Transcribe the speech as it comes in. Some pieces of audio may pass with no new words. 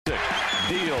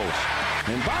Peels.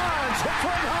 And Bonds hits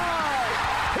one high.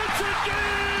 Hits it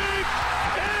deep.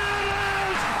 It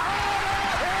is out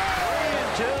of here.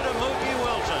 3-2 to Mookie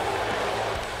Wilson.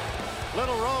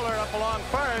 Little roller up along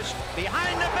first.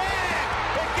 Behind the bag.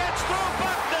 It gets through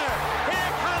Buckner.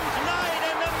 Here comes Knight,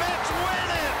 and the Mets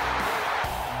win it.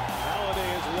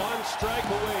 Halladay is one strike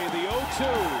away. The 0-2.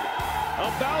 A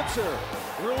bouncer.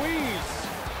 Ruiz.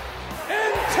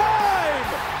 In time!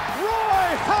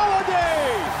 Roy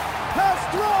Halladay has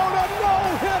thrown a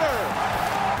no-hitter.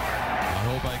 I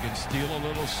hope I can steal a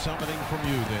little summoning from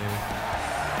you, Dave.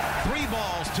 3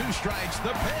 balls, 2 strikes,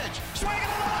 the pitch. Swinging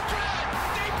a long drive.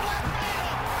 Deep left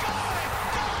field.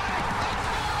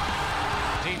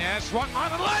 Martinez swung on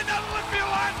the line down the left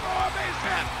field line for a base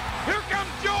hit. Here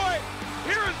comes Joy.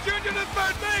 Here is Junior to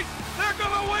third base. They're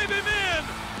going to wave him in.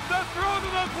 The throw to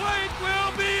the plate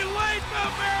will be late. The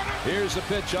Mariners. Here's the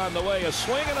pitch on the way. A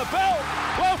swing and a belt.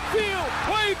 Left field.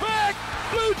 Way back.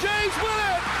 Blue Jays win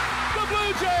it. The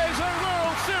Blue Jays are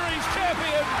World Series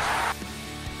champions.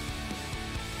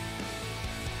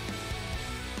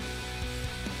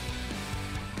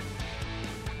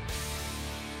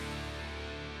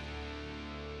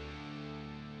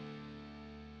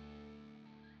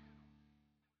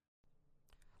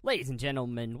 Ladies and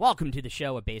gentlemen, welcome to the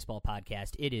show, a baseball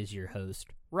podcast. It is your host,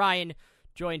 Ryan,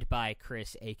 joined by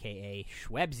Chris, a.k.a.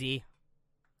 Schwebzy.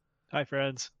 Hi,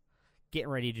 friends. Getting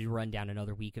ready to run down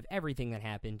another week of everything that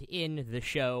happened in the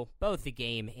show, both the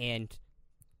game and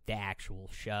the actual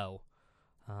show.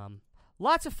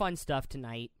 Lots of fun stuff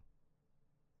tonight.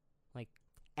 Like,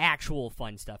 actual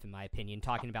fun stuff, in my opinion,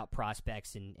 talking about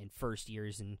prospects and first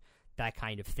years and that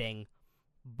kind of thing.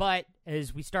 But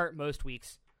as we start most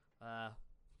weeks,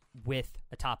 with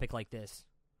a topic like this,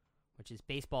 which is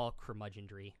baseball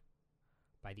curmudgeonry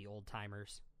by the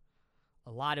old-timers.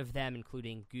 A lot of them,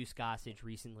 including Goose Gossage,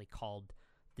 recently called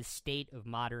the state of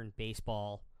modern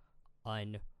baseball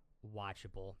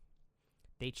unwatchable.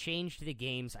 They changed the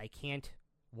games. I can't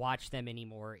watch them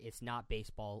anymore. It's not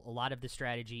baseball. A lot of the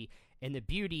strategy and the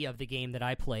beauty of the game that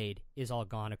I played is all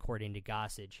gone, according to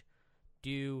Gossage.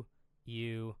 Do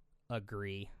you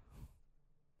agree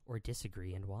or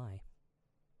disagree, and why?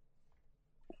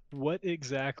 What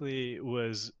exactly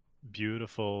was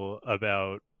beautiful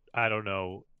about, I don't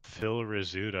know, Phil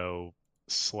Rizzuto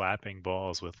slapping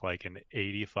balls with like an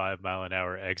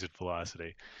 85-mile-an-hour exit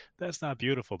velocity? That's not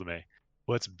beautiful to me.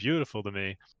 What's beautiful to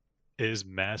me is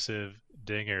massive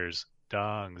dingers,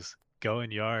 dongs,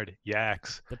 going yard,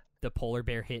 yaks. The polar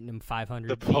bear hitting him 500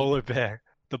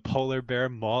 The polar bear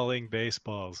mauling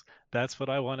baseballs. That's what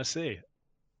I want to see.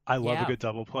 I love a good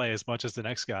double play as much as the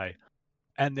next guy.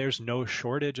 And there's no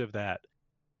shortage of that.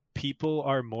 People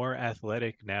are more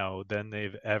athletic now than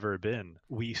they've ever been.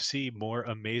 We see more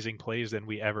amazing plays than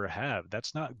we ever have.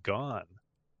 That's not gone.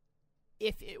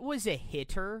 If it was a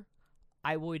hitter,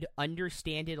 I would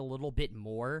understand it a little bit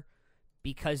more,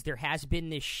 because there has been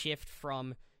this shift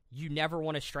from you never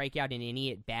want to strike out in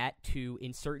any at-bat to,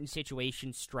 in certain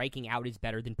situations, striking out is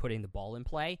better than putting the ball in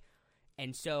play.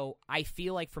 And so I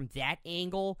feel like from that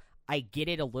angle, I get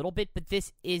it a little bit, but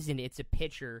this isn't. It's a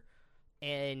pitcher,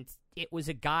 and it was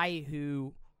a guy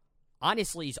who,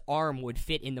 honestly, his arm would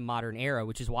fit in the modern era,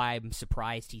 which is why I'm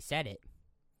surprised he said it.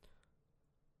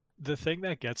 The thing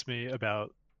that gets me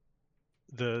about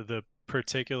the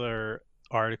particular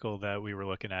article that we were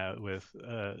looking at with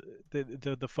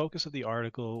the focus of the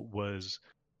article was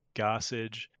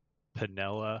Gossage,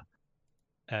 Piniella,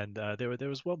 and there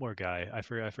was one more guy. I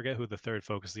forget who the third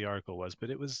focus of the article was, but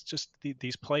it was just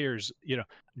these players,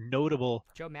 notable,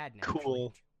 Joe Madden,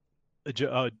 cool.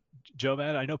 Joe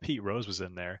Madden. I know Pete Rose was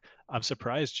in there. I'm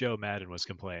surprised Joe Madden was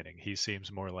complaining. He seems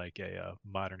more like a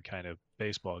modern kind of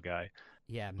baseball guy.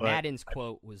 Yeah, Madden's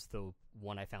quote was the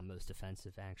one I found most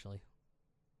offensive, actually.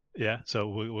 Yeah, so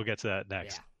we'll get to that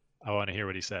next. Yeah. I want to hear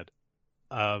what he said.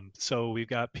 So we've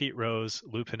got Pete Rose,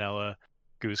 Lou Piniella,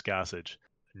 Goose Gossage.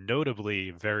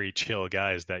 Notably very chill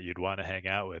guys that you'd want to hang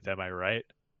out with. Am I right?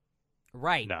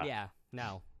 Right. No. Yeah.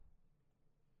 No.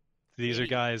 These are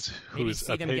guys whose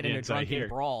see them get in a opinions I drunken hear.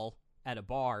 brawl at a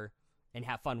bar and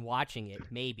have fun watching it.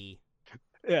 Maybe.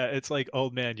 Yeah, it's like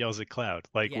old man yells at cloud.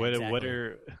 Like, Yeah, what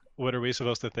exactly. what are we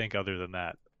supposed to think other than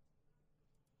that?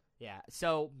 Yeah.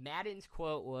 So Madden's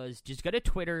quote was, "Just go to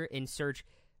Twitter and search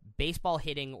baseball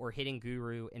hitting or hitting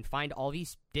guru and find all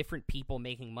these different people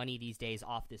making money these days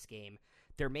off this game.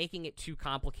 They're making it too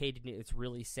complicated, and it's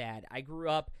really sad. I grew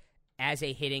up as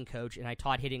a hitting coach, and I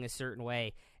taught hitting a certain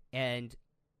way, and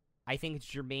I think it's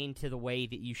germane to the way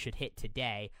that you should hit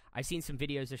today. I've seen some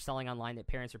videos they're selling online that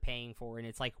parents are paying for, and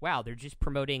it's like, wow, they're just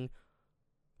promoting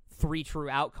 3 true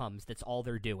outcomes. That's all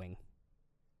they're doing."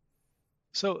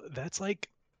 So that's like,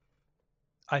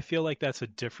 I feel like that's a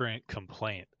different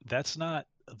complaint. That's not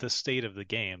the state of the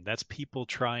game. That's people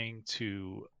trying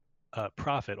to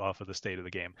profit off of the state of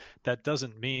the game. That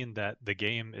doesn't mean that the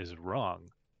game is wrong.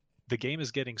 The game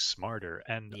is getting smarter,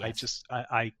 and Yes.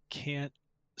 I can't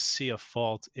see a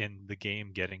fault in the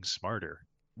game getting smarter.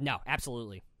 No,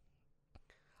 absolutely.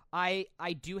 I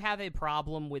do have a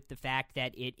problem with the fact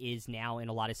that it is now in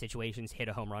a lot of situations hit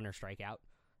a home run or strike out,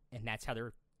 and that's how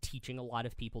they're teaching a lot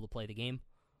of people to play the game.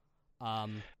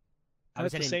 At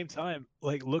the same time,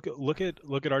 like look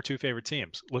at our two favorite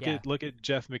teams. Look at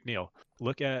Jeff McNeil.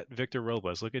 Look at Victor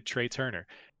Robles. Look at Trey Turner.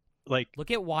 Like, look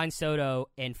at Juan Soto,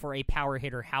 and for a power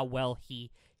hitter, how well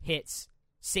he hits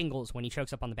singles when he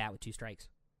chokes up on the bat with 2 strikes.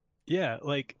 Yeah,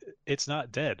 like, it's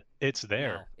not dead. It's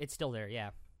there. No, it's still there. Yeah.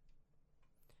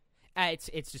 It's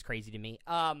just crazy to me.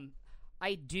 I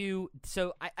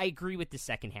agree with the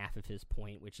second half of his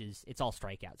point, which is it's all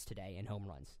strikeouts today and home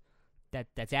runs.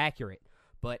 That's accurate.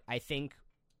 But I think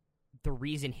the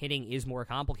reason hitting is more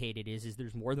complicated is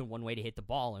there's more than one way to hit the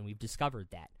ball, and we've discovered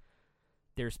that.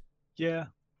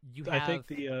 I think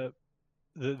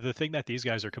the thing that these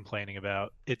guys are complaining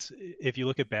about, it's, if you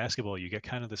look at basketball, you get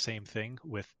kind of the same thing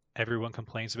with everyone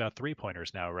complains about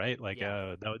 3-pointers now, right? Like,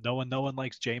 no one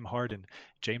likes James Harden.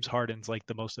 James Harden's like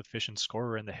the most efficient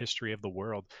scorer in the history of the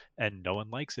world, and no one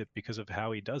likes it because of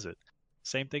how he does it.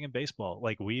 Same thing in baseball.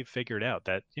 Like, we've figured out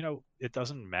that, it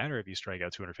doesn't matter if you strike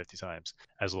out 250 times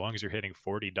as long as you're hitting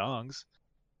 40 dongs.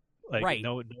 Like, right.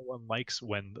 No one likes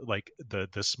when, like,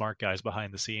 the smart guys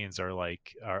behind the scenes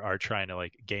are trying to,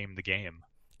 like, game the game.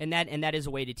 And that is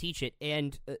a way to teach it.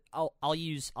 And I'll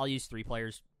use 3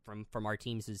 players from our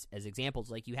teams as examples.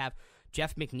 Like, you have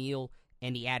Jeff McNeil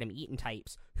and the Adam Eaton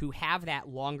types who have that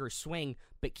longer swing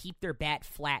but keep their bat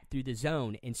flat through the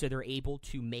zone, and so they're able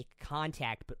to make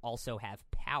contact but also have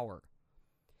power.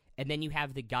 And then you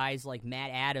have the guys like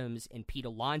Matt Adams and Pete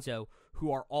Alonso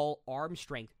who are all arm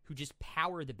strength, who just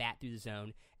power the bat through the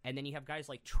zone. And then you have guys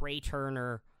like Trey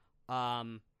Turner.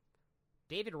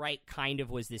 David Wright kind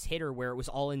of was this hitter where it was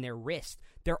all in their wrist.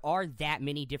 There are that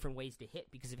many different ways to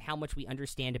hit because of how much we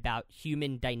understand about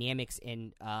human dynamics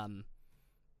and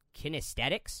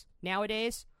kinesthetics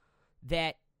nowadays,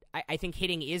 that I think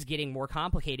hitting is getting more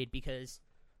complicated because,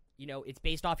 it's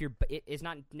based off it's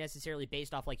not necessarily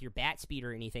based off like your bat speed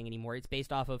or anything anymore. It's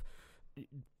based off of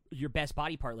your best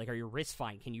body part. Like, are your wrists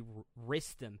fine? Can you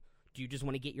wrist them? Do you just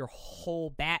want to get your whole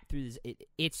bat through this?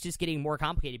 It's just getting more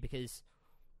complicated because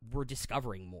we're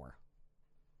discovering more.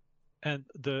 And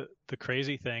the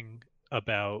crazy thing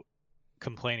about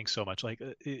complaining so much, like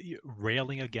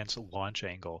railing against launch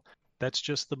angle, that's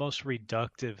just the most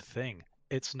reductive thing.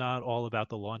 It's not all about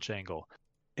the launch angle.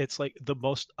 It's like the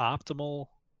most optimal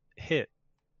hit,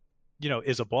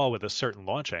 is a ball with a certain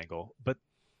launch angle, but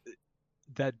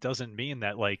that doesn't mean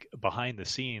that, like, behind the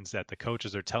scenes that the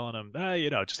coaches are telling them,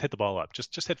 just hit the ball up,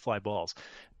 just hit fly balls.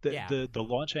 The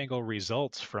launch angle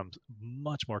results from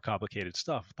much more complicated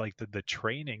stuff. Like, the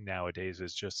training nowadays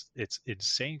is just, it's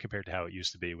insane compared to how it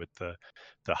used to be with the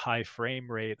high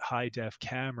frame rate, high def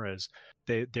cameras.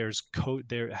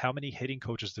 How many hitting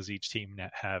coaches does each team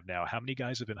have now? How many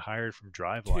guys have been hired from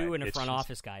Driveline? 2 and a front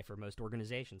office guy for most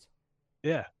organizations.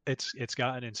 Yeah, it's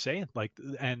gotten insane. Like,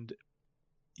 and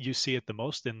you see it the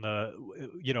most in the,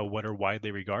 what are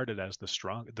widely regarded as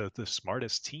the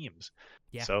smartest teams.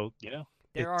 Yeah. So,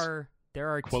 there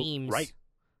are quote, teams, right.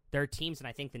 There are teams, and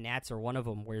I think the Nats are one of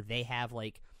them, where they have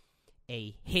like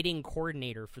a hitting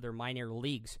coordinator for their minor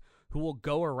leagues who will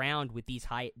go around with this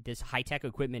high tech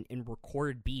equipment and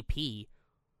record BP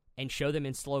and show them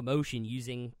in slow motion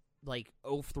using like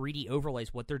 3D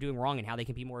overlays what they're doing wrong and how they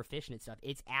can be more efficient and stuff.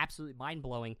 It's absolutely mind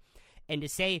blowing. And to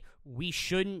say we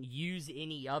shouldn't use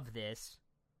any of this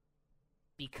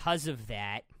because of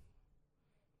that,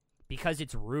 because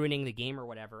it's ruining the game or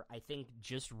whatever, I think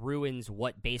just ruins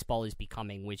what baseball is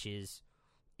becoming, which is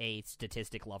a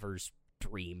statistic lover's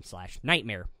dream /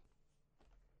 nightmare.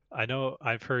 I know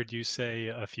I've heard you say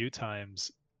a few times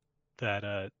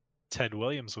that Ted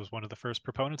Williams was one of the first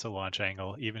proponents of launch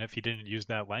angle, even if he didn't use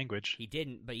that language. He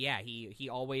didn't, but yeah, he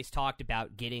always talked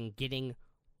about getting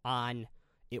on.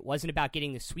 It wasn't about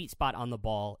getting the sweet spot on the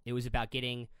ball. It was about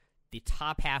getting the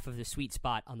top half of the sweet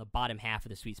spot on the bottom half of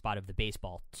the sweet spot of the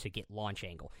baseball to get launch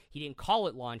angle. He didn't call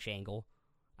it launch angle.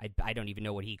 I don't even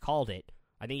know what he called it.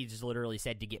 I think he just literally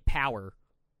said to get power.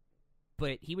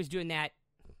 But he was doing that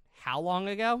how long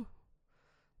ago?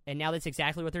 And now that's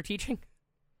exactly what they're teaching?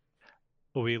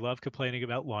 We love complaining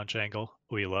about launch angle.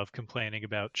 We love complaining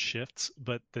about shifts,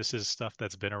 but this is stuff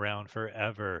that's been around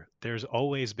forever. There's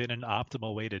always been an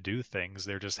optimal way to do things.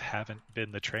 There just haven't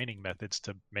been the training methods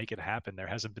to make it happen. There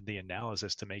hasn't been the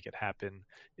analysis to make it happen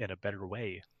in a better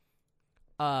way.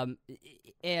 And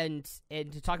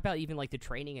to talk about even like the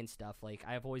training and stuff, like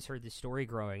I've always heard this story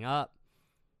growing up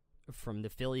from the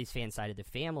Phillies fan side of the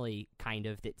family, kind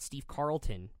of, that Steve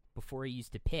Carlton, before he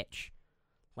used to pitch,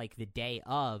 like the day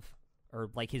of, or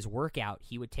like his workout,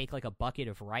 he would take like a bucket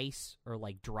of rice or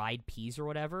like dried peas or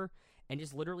whatever and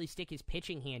just literally stick his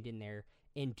pitching hand in there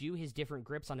and do his different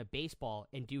grips on a baseball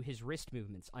and do his wrist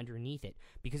movements underneath it,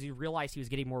 because he realized he was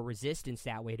getting more resistance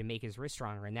that way to make his wrist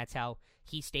stronger, and that's how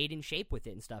he stayed in shape with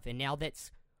it and stuff. And now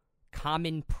that's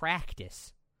common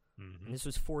practice. Mm-hmm. And this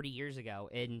was 40 years ago.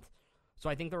 And so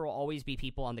I think there will always be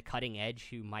people on the cutting edge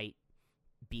who might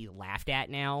be laughed at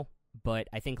now, but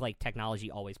I think like technology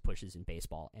always pushes in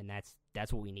baseball, and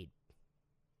that's what we need.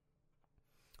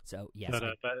 So yes,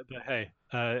 but hey,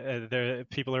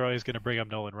 people are always going to bring up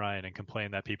Nolan Ryan and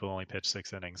complain that people only pitch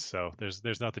 6 innings. So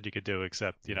there's nothing you could do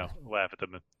except laugh at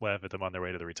them on their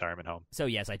way to the retirement home. So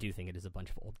yes, I do think it is a bunch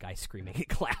of old guys screaming at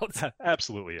clouds.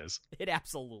 Absolutely is. It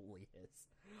absolutely is.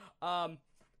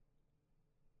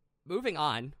 Moving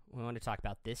on, we want to talk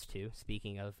about this too.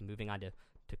 Speaking of moving on to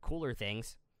cooler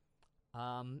things,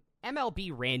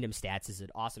 MLB Random Stats is an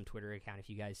awesome Twitter account if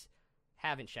you guys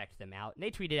haven't checked them out. And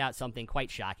they tweeted out something quite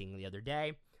shocking the other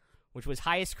day, which was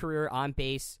highest career on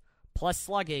base plus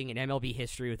slugging in MLB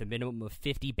history with a minimum of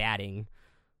 50 batting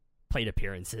plate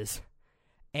appearances.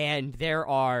 And there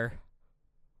are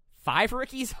 5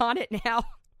 rookies on it now.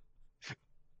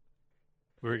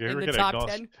 We're going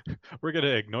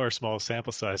to ignore small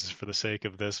sample sizes for the sake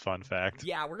of this fun fact.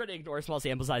 Yeah, we're going to ignore small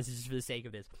sample sizes just for the sake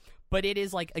of this. But it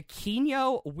is like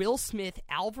Aquino, Will Smith,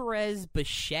 Alvarez,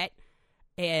 Bichette,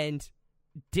 and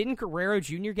didn't Guerrero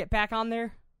Jr. get back on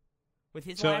there with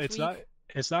his last week?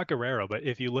 It's not Guerrero, but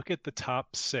if you look at the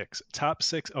top six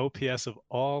OPS of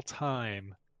all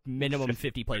time, minimum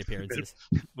 50 plate appearances.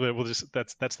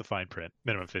 That's the fine print.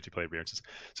 Minimum 50 plate appearances.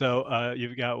 So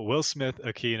you've got Will Smith,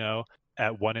 Aquino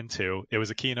at 1 and 2. It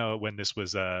was Aquino when this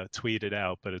was tweeted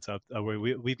out, but it's up.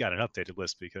 We've got an updated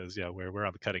list because we're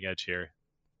on the cutting edge here.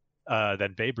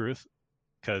 Then Babe Ruth,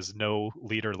 because no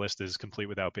leader list is complete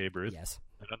without Babe Ruth. Yes.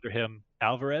 And under him,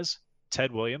 Alvarez,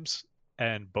 Ted Williams,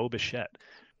 and Bo Bichette.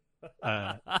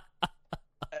 Some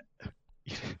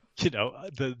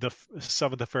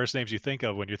of the first names you think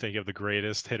of when you think of the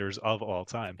greatest hitters of all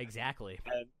time. Exactly.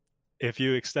 And if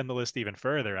you extend the list even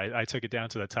further, I took it down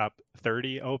to the top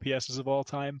 30 OPSs of all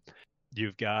time.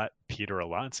 You've got Peter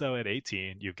Alonso at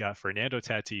 18. You've got Fernando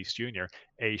Tatis Jr.,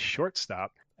 a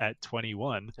shortstop, at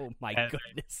 21. Oh my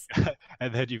goodness.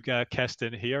 And then you've got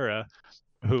Keston Hiura,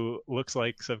 who looks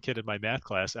like some kid in my math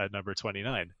class, at number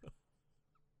 29.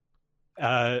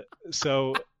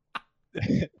 So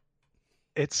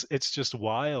it's just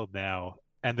wild now.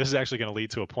 And this is actually going to lead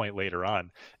to a point later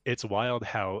on. It's wild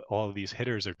how all of these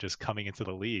hitters are just coming into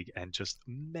the league and just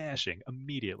mashing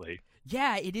immediately.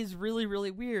 Yeah, it is really, really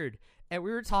weird. And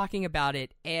we were talking about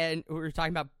it, and we were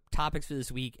talking about topics for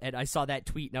this week, and I saw that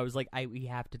tweet, and I was like, we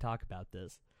have to talk about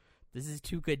this. This is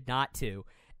too good not to.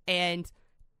 And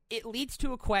it leads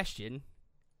to a question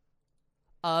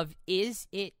of, is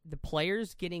it the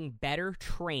players getting better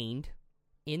trained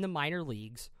in the minor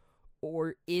leagues,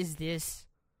 or is this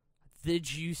the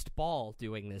juiced ball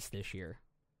doing this year?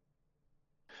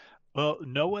 Well,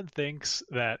 no one thinks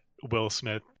that Will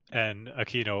Smith and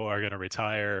Aquino are going to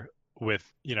retire with,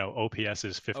 OPS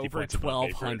is 50 over points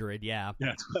 1,200, yeah.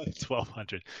 Yeah,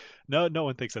 1,200. No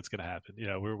one thinks that's going to happen.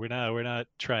 We're not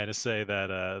trying to say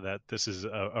that this is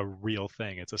a real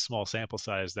thing. It's a small sample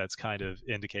size that's kind of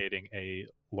indicating a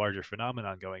larger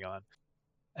phenomenon going on.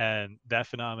 And that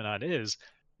phenomenon is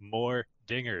more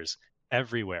dingers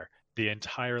everywhere. The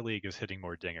entire league is hitting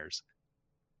more dingers.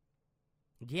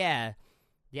 Yeah,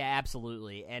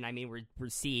 absolutely. And I mean, we're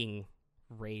seeing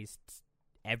raised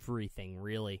everything,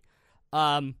 really.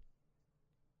 I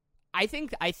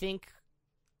think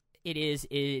it is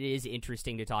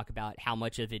interesting to talk about how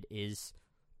much of it is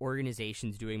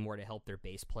organizations doing more to help their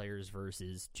base players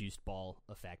versus juiced ball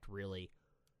effect, really.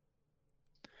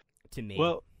 To me,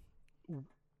 well,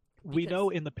 we know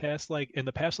in the past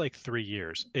 3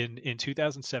 years, in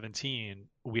 2017,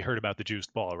 we heard about the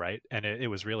juiced ball, right? And it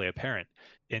was really apparent.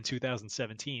 In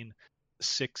 2017,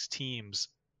 6 teams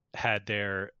had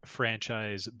their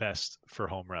franchise best for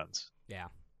home runs. Yeah.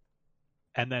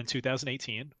 And then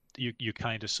 2018, you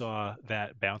kind of saw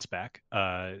that bounce back.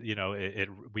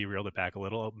 We reeled it back a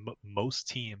little. Most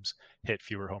teams hit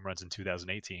fewer home runs in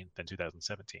 2018 than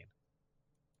 2017.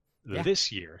 Yeah.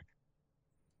 This year,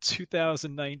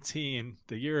 2019,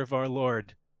 the year of our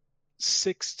Lord,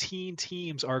 16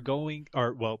 teams are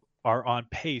on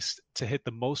pace to hit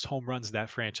the most home runs that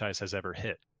franchise has ever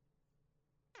hit.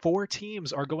 4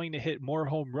 teams are going to hit more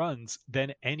home runs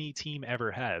than any team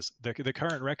ever has. The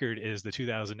current record is the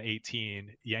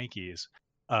 2018 Yankees.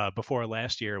 Before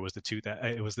last year, it was the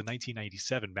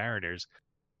 1997 Mariners.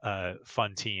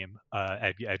 Fun team.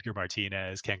 Edgar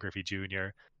Martinez, Ken Griffey Jr.,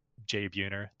 Jay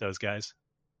Buhner, those guys.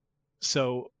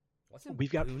 So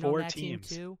we've got Boone 4 on that teams.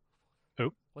 Team too?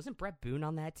 Oh, wasn't Brett Boone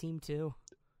on that team too?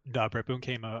 no, Brett Boone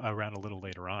came around a little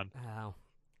later on. Oh,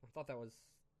 I thought that was.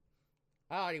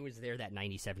 I thought he was there that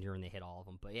 97 year when they hit all of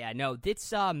them. But yeah, no,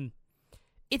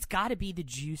 it's got to be the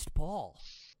juiced ball.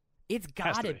 It's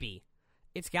got to be.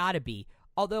 It's got to be.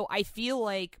 Although I feel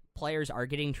like players are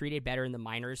getting treated better in the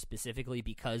minors specifically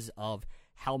because of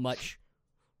how much,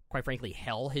 quite frankly,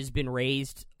 hell has been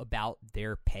raised about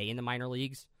their pay in the minor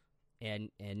leagues and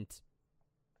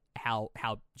how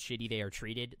shitty they are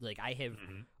treated. Like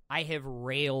I have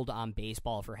railed on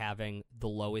baseball for having the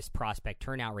lowest prospect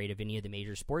turnout rate of any of the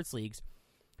major sports leagues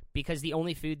because the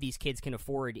only food these kids can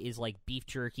afford is like beef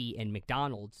jerky and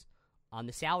McDonald's on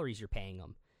the salaries you're paying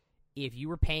them. If you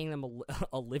were paying them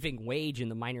a living wage in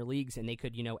the minor leagues and they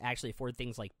could, actually afford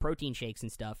things like protein shakes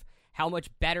and stuff, how much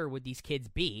better would these kids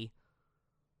be?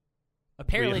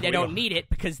 Apparently they don't need it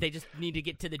because they just need to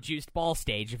get to the juiced ball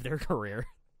stage of their career.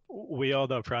 We all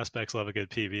know prospects love a good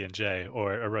PB&J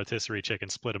or a rotisserie chicken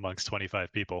split amongst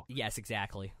 25 people. Yes,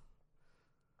 exactly.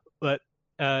 But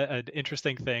an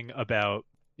interesting thing about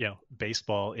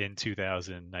baseball in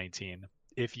 2019,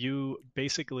 if you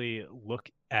basically look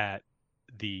at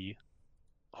the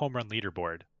home run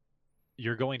leaderboard,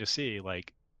 you're going to see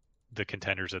like the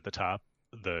contenders at the top,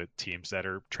 the teams that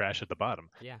are trash at the bottom.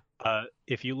 Yeah.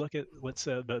 If you look at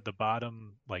the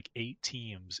bottom like 8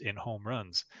 teams in home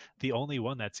runs, the only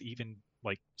one that's even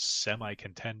like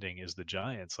semi-contending is the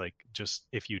Giants. Like, just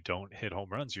if you don't hit home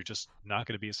runs, you're just not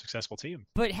going to be a successful team.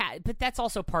 But that's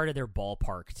also part of their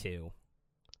ballpark too.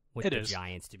 With the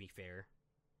Giants, to be fair.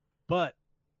 But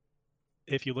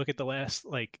if you look at the last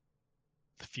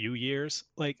few years,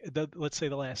 let's say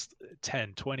the last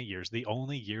 10, 20 years, the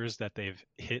only years that they've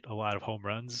hit a lot of home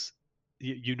runs,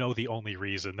 the only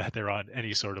reason that they're on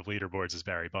any sort of leaderboards is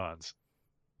Barry Bonds.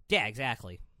 Yeah,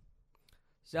 exactly.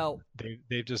 So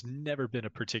they've just never been a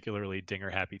particularly dinger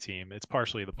happy team. It's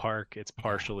partially the park, it's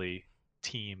partially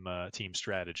team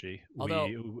strategy.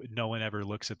 Although, no one ever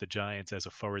looks at the Giants as a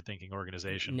forward-thinking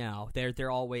organization. No, they're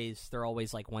always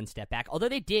like one step back. Although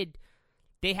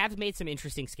they have made some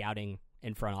interesting scouting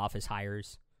and front office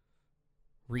hires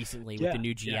recently with the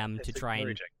new GM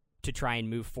to try and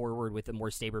move forward with a more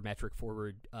sabermetric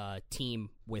forward team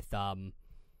with Bochy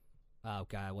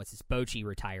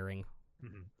retiring at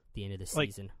the end of the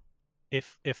season.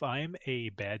 If I'm a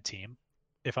bad team,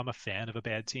 if I'm a fan of a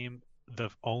bad team, the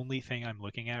only thing I'm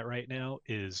looking at right now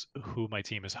is who my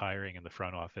team is hiring in the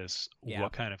front office,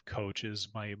 what kind of coaches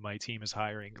my team is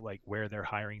hiring, like where they're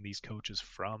hiring these coaches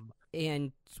from.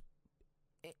 And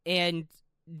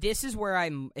this is where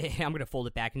I'm going to fold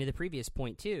it back into the previous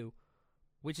point too,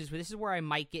 which is this is where I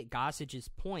might get Gossage's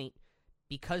point,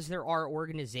 because there are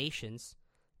organizations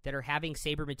that are having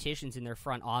sabermeticians in their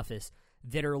front office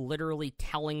that are literally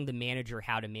telling the manager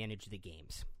how to manage the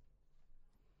games.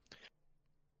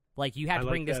 Like, you have to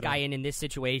bring this guy in this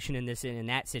situation and this in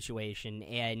that situation,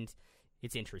 and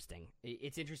it's interesting.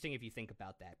 It's interesting if you think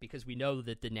about that, because we know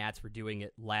that the Nats were doing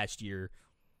it last year,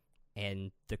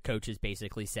 and the coaches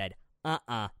basically said,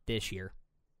 this year.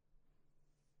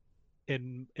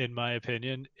 In my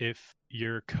opinion, if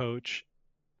your coach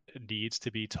needs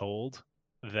to be told,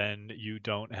 then you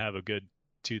don't have a good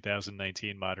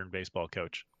 2019 modern baseball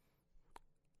coach.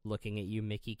 Looking at you,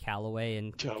 Mickey Callaway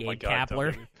and Oh Gabe my God,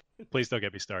 Kapler. Please don't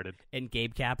get me started. And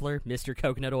Gabe Kapler, Mr.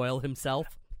 Coconut Oil himself.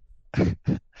 I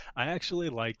actually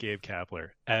like Gabe Kapler,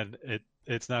 and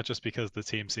it's not just because the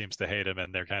team seems to hate him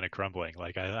and they're kind of crumbling.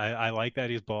 Like, I like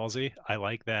that he's ballsy. I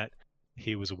like that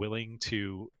he was willing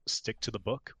to stick to the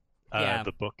book.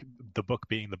 The book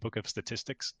being the book of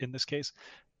statistics in this case.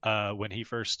 When he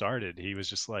first started, he was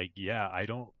just like, yeah, I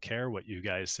don't care what you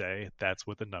guys say. That's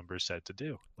what the numbers said to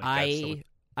do.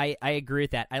 I agree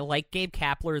with that. I like Gabe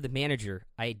Kapler, the manager.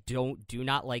 I do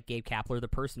not like Gabe Kapler, the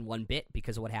person, one bit,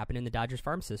 because of what happened in the Dodgers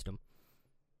farm system.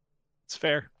 It's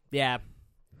fair. Yeah.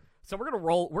 So we're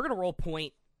gonna roll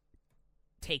point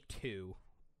take 2,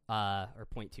 or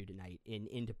point 2 tonight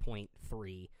into point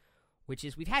 3, which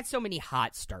is we've had so many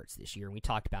hot starts this year, and we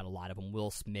talked about a lot of them.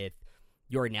 Will Smith,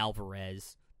 Yordan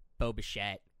Alvarez, Bo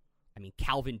Bichette,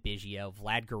 Calvin Biggio,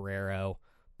 Vlad Guerrero,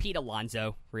 Pete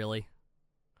Alonso, really.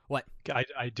 What?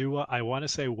 I want to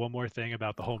say one more thing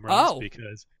about the home runs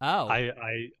because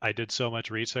I did so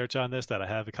much research on this that I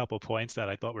have a couple points that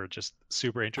I thought were just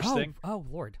super interesting. Oh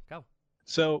Lord, go.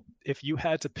 So if you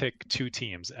had to pick two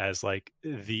teams as like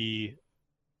the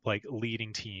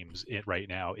leading teams right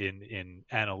now in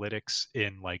analytics,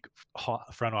 in like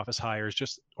front office hires,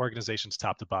 just organizations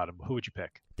top to bottom, who would you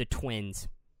pick? The Twins.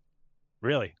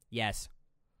 Really? Yes.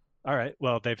 All right.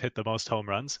 Well, they've hit the most home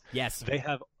runs. Yes.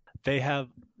 They have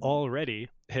already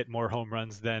hit more home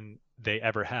runs than they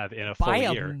ever have in a full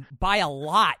year. By a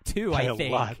lot, too, I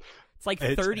think. A lot. It's like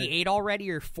 38 already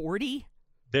or 40?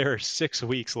 There are 6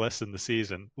 weeks left in the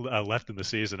season,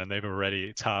 and they've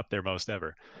already topped their most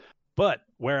ever. But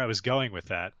where I was going with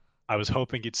that, I was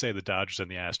hoping you'd say the Dodgers and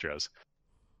the Astros.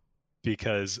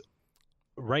 Because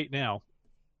right now,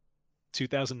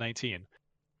 2019,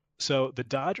 so the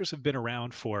Dodgers have been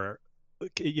around for,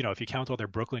 if you count all their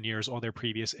Brooklyn years, all their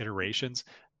previous iterations,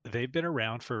 they've been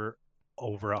around for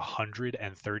over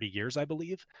 130 years, I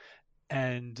believe.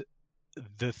 And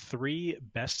the 3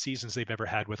 best seasons they've ever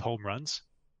had with home runs,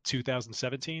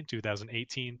 2017,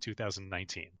 2018,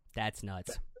 2019. That's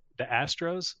nuts. The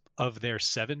Astros, of their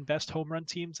 7 best home run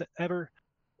teams ever,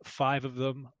 5 of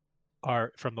them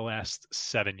are from the last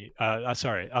 7 years.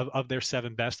 Of their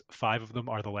 7 best, 5 of them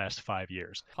are the last 5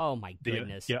 years. Oh my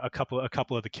goodness. A couple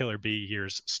of the Killer B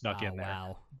years snuck in there.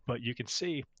 Wow. But you can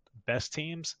see best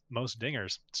teams, most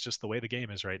dingers. It's just the way the game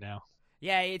is right now.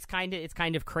 Yeah, it's kind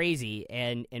of crazy,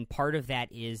 and part of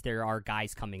that is there are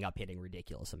guys coming up hitting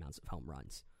ridiculous amounts of home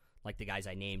runs, like the guys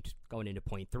I named going into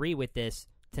point 3 with this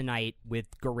tonight, with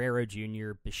Guerrero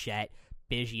Jr., Bichette,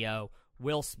 Biggio,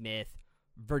 Will Smith,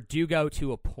 Verdugo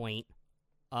to a point,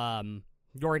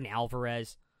 Jordan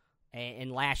Alvarez,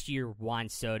 and last year Juan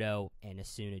Soto and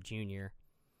Osuna Jr.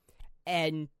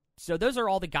 And so those are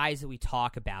all the guys that we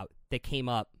talk about that came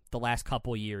up the last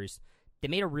couple years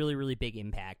that made a really, really big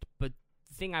impact. But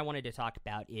the thing I wanted to talk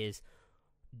about is,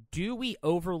 do we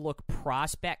overlook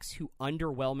prospects who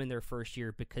underwhelm in their first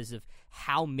year because of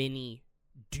how many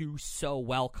do so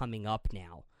well coming up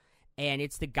now? And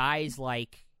it's the guys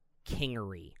like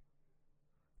Kingery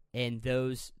and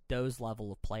those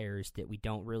level of players that we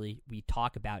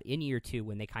talk about in year 2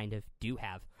 when they kind of do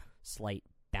have slight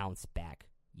bounce back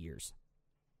years.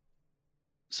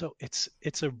 So it's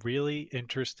a really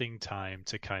interesting time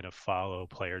to kind of follow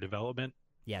player development.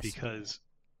 Yes. Because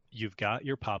you've got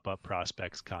your pop-up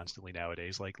prospects constantly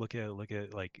nowadays. Like look at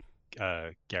like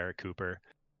Garrett Cooper,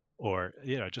 or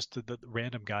just the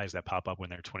random guys that pop up when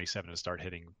they're 27 and start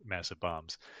hitting massive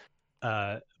bombs.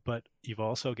 But you've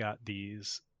also got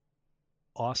these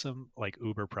awesome like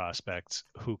uber prospects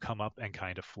who come up and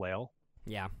kind of flail.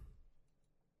 Yeah.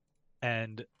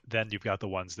 And then you've got the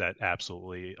ones that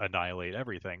absolutely annihilate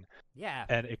everything. Yeah.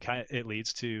 And it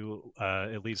leads to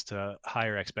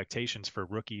higher expectations for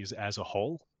rookies as a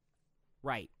whole.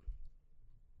 Right.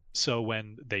 So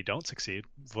when they don't succeed,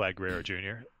 Vlad Guerrero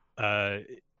Jr.,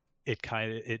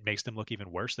 it makes them look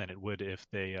even worse than it would if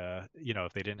they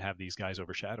didn't have these guys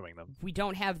overshadowing them. We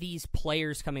don't have these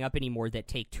players coming up anymore that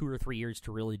take 2 or 3 years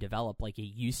to really develop like it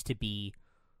used to be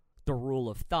the rule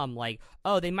of thumb. Like,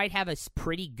 oh, they might have a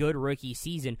pretty good rookie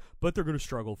season, but they're going to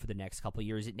struggle for the next couple of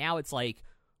years. And now it's like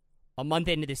a month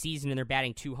into the season and they're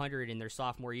batting 200 in their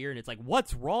sophomore year, and it's like,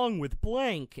 what's wrong with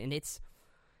blank? And it's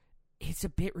a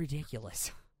bit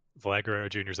ridiculous. Vlad Guerrero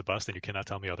Jr. is a bust, and you cannot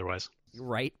tell me otherwise.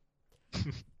 Right?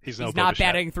 He's not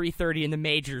batting 330 in the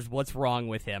majors. What's wrong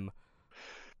with him?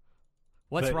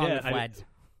 What's wrong with Vlad?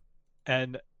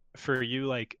 And for you,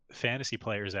 like fantasy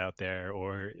players out there,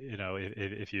 or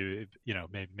if you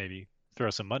maybe throw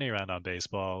some money around on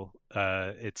baseball,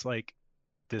 it's like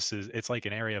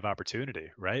an area of opportunity,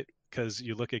 right? Because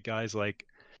you look at guys like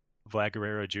Vlad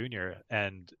Guerrero Jr.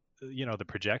 and the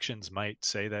projections might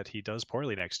say that he does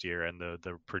poorly next year, and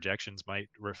the projections might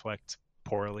reflect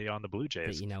poorly on the Blue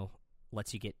Jays. That,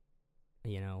 lets you get,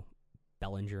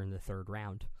 Bellinger in the 3rd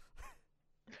round.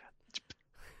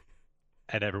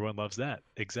 And everyone loves that.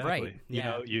 Exactly. Right.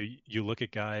 Yeah. You look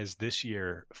at guys this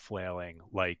year flailing,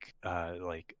 like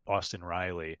Austin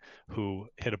Riley, who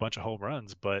hit a bunch of home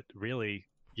runs, but really,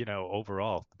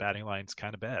 overall, the batting line's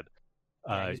kind of bad.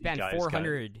 Yeah, he was batting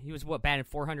 400. He was batting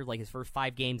 400 like his first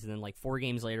 5 games, and then like 4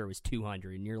 games later it was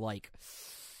 200, and you're like,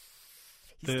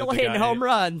 he's still hitting home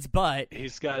runs, but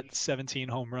he's got 17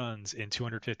 home runs in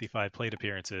 255 plate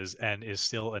appearances and is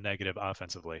still a negative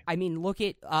offensively. I mean, look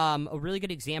at a really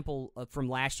good example from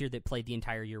last year that played the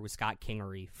entire year was Scott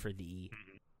Kingery for the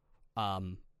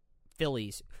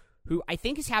Phillies, who I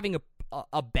think is having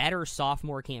a better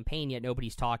sophomore campaign, yet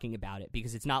nobody's talking about it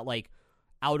because it's not like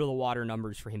out of the water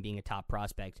numbers for him being a top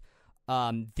prospect.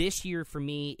 This year, for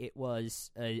me, it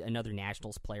was another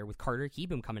Nationals player with Carter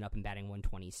Kieboom coming up and batting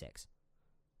 126.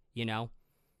 You know?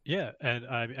 Yeah, and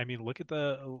I mean, look at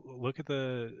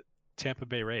the Tampa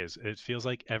Bay Rays. It feels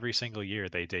like every single year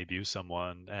they debut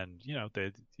someone, and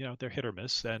they're hit or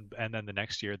miss, and then the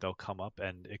next year they'll come up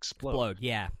and explode.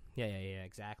 Yeah,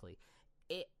 exactly.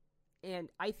 And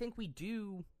I think we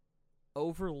do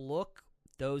overlook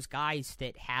those guys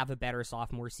that have a better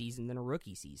sophomore season than a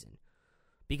rookie season,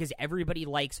 because everybody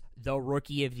likes the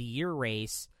Rookie of the Year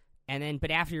race,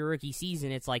 but after your rookie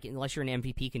season, it's like, unless you're in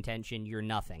MVP contention, you're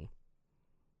nothing.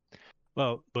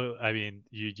 Well, I mean,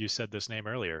 you said this name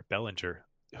earlier, Bellinger.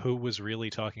 Who was really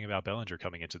talking about Bellinger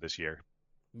coming into this year?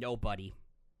 Nobody.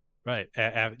 Right.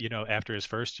 After his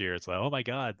first year, it's like, oh my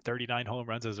God, 39 home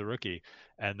runs as a rookie.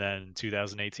 And then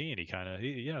 2018,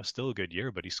 he still a good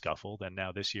year, but he scuffled. And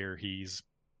now this year, he's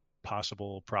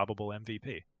probable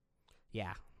MVP.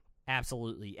 Yeah,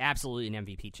 absolutely an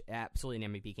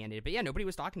MVP candidate. But yeah, nobody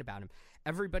was talking about him.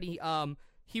 Everybody,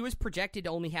 he was projected to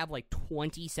only have like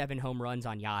 27 home runs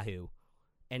on Yahoo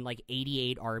and like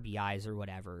 88 RBIs or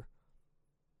whatever.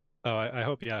 Oh, I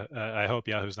hope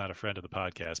Yahoo's not a friend of the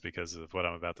podcast because of what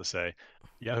I'm about to say.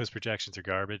 Yahoo's projections are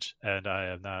garbage, and I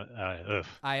am not.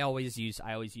 I always use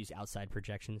outside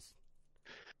projections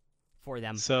for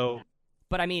them. So,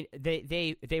 but I mean,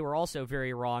 they were also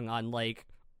very wrong on like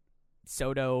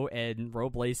Soto and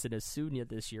Robles and Acuna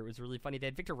this year. It was really funny. They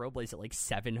had Victor Robles at like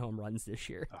 7 home runs this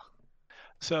year.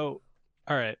 So,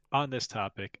 all right, on this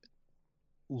topic,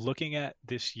 looking at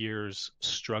this year's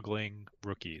struggling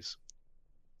rookies.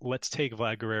 Let's take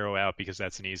Vlad Guerrero out because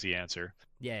that's an easy answer.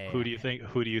 Yeah. Who do you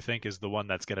think is the one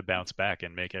that's going to bounce back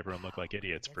and make everyone look like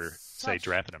idiots for say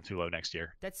drafting him too low next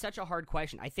year? That's such a hard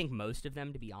question. I think most of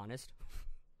them, to be honest.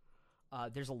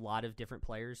 There's a lot of different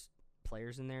players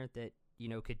in there that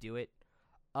could do it.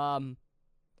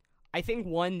 I think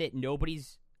one that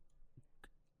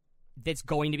that's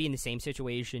going to be in the same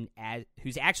situation as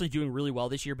who's actually doing really well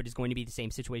this year, but is going to be the same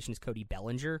situation as Cody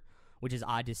Bellinger, which is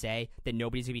odd to say that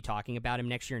nobody's going to be talking about him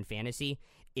next year in fantasy,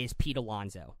 is Pete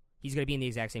Alonso. He's going to be in the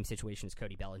exact same situation as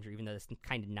Cody Bellinger, even though that's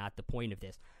kind of not the point of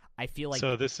this. I feel like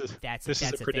so. This is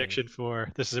a prediction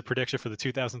for the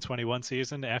 2021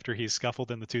 season after he's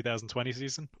scuffled in the 2020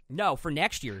 season. No, for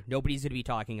next year, nobody's going to be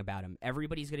talking about him.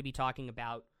 Everybody's going to be talking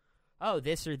about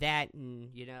this or that, and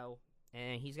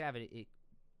and he's going to have a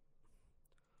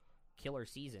killer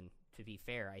season. To be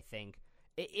fair, I think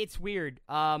it's weird.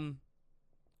 I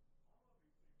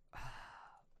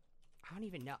don't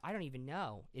even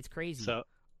know. It's crazy. So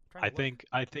I think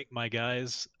my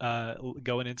guys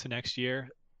going into next year,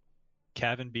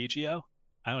 Cavan Biggio.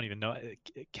 I don't even know.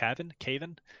 Cavan?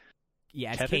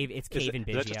 Yeah, it's Cavan Biggio.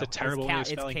 Is that just a terrible way of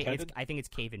spelling Kevin? I think it's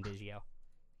Cavan Biggio.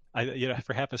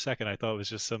 For half a second I thought it was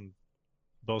just some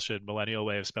bullshit millennial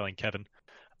way of spelling Kevin.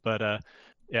 But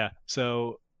yeah.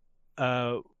 So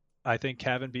I think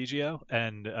Cavan Biggio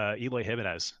and Eloy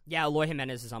Jimenez. Yeah, Eloy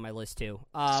Jimenez is on my list too.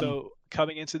 So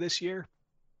coming into this year,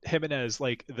 Jimenez,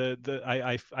 like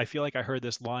I feel like I heard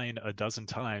this line a dozen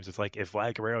times. It's like, if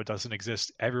Vlad Guerrero doesn't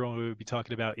exist, everyone would be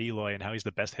talking about Eloy and how he's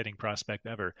the best hitting prospect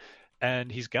ever.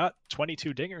 And he's got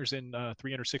 22 dingers in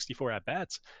 364 at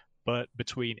bats, but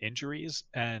between injuries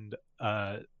and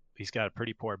he's got a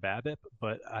pretty poor BABIP.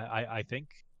 But I think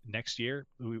next year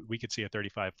we could see a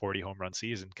 35-40 home run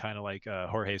season, kind of like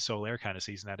Jorge Soler kind of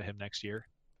season out of him next year.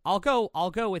 I'll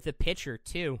go with a pitcher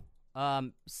too.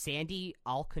 Sandy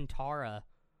Alcantara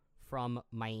from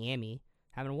Miami,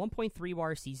 having a 1.3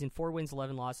 WAR season, 4 wins,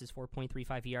 11 losses,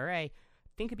 4.35 ERA. I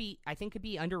think could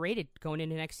be underrated going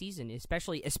into next season,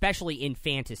 especially in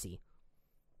fantasy.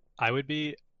 I would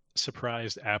be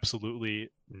surprised,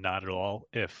 absolutely not at all,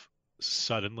 if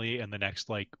suddenly in the next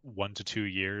 1 to 2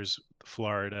 years,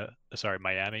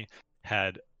 Miami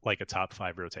had a top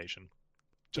 5 rotation.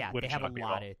 Yeah, they have a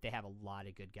lot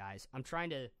of good guys. I'm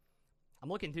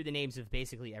looking through the names of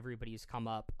basically everybody who's come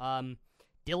up.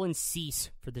 Dylan Cease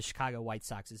for the Chicago White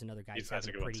Sox is another guy who's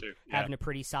having a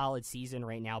pretty solid season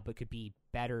right now, but could be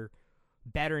better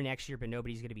next year. But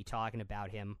nobody's going to be talking about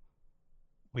him.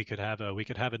 We could have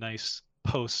a nice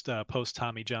post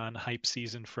Tommy John hype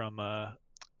season from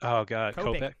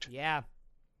Kopech. Yeah,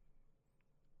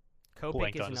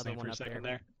 Kopech is another one up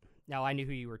there. No, I knew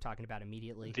who you were talking about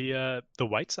immediately. The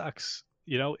White Sox,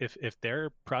 if their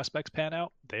prospects pan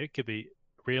out, they could be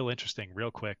real interesting,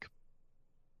 real quick.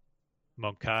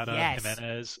 Moncada, yes.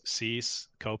 Jimenez, Cease,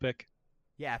 Kopech.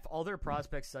 Yeah, if all their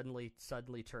prospects suddenly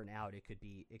turn out, it could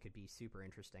be super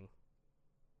interesting. I'm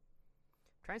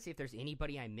trying to see if there's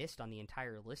anybody I missed on the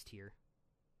entire list here.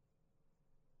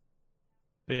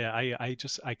 But yeah,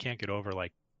 I can't get over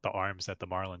arms that the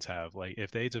Marlins have. Like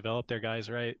if they develop their guys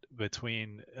right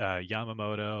between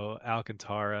Yamamoto,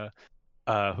 Alcantara,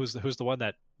 who's the one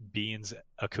that beans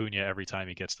Acuna every time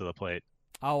he gets to the plate?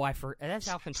 Oh, that's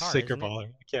Alcantara, Sinker isn't it? baller.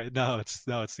 Yeah, no,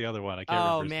 it's the other one. I can't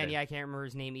Oh remember his man, name. yeah, I can't remember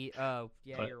his name. Oh,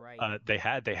 yeah, But, you're right. they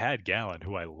had Gallen,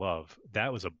 who I love.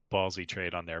 That was a ballsy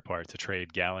trade on their part to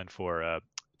trade Gallen for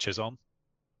Chisholm.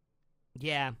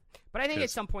 Yeah, but I think at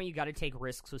 'Cause- some point you got to take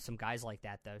risks with some guys like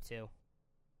that, though, too.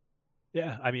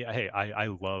 Yeah, I mean, hey, I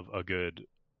love a good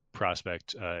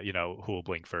prospect, who will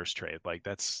blink first trade. Like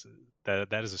that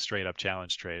is a straight up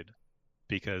challenge trade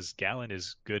because Gallen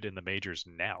is good in the majors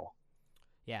now.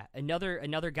 Yeah,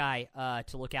 another guy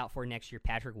to look out for next year,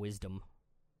 Patrick Wisdom.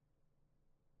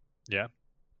 Yeah,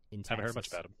 In Texas. haven't heard much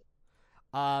about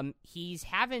him. He's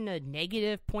having a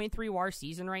negative .3 WAR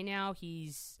season right now.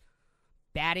 He's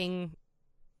batting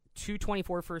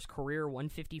 .224 for his career,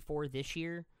 154 this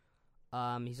year.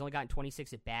 He's only gotten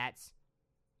 26 at bats.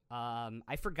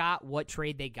 I forgot what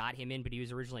trade they got him in, but he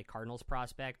was originally a Cardinals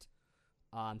prospect.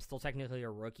 Still technically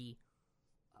a rookie.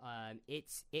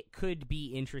 It could be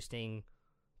interesting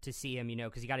to see him,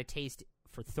 because he got a taste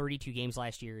for 32 games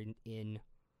last year in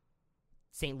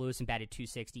St. Louis and batted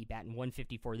 .260, batting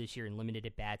 .154 this year in limited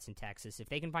at bats in Texas. If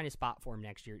they can find a spot for him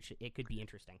next year, it could be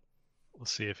interesting. We'll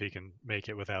see if he can make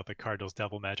it without the Cardinals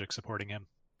devil magic supporting him.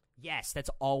 Yes, that's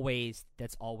always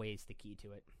the key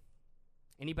to it.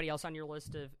 Anybody else on your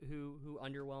list of who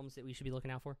underwhelms that we should be looking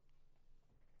out for?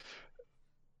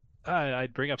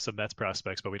 I'd bring up some Mets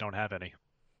prospects, but we don't have any.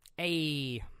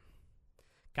 A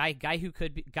guy who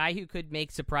could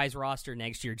make surprise roster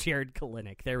next year, Jared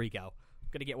Kalinick. There we go.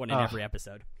 Gonna get one in every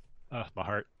episode. My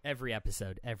heart. Every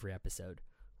episode.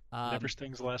 Never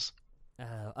stings less.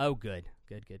 Good.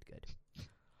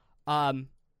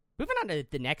 Moving on to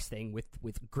the next thing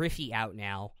with Griffey out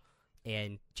now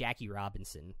and Jackie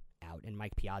Robinson out and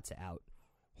Mike Piazza out.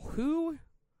 Who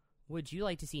would you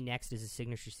like to see next as a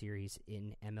signature series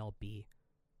in MLB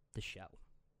The Show?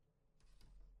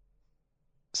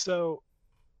 So,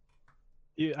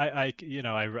 I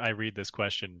read this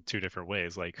question two different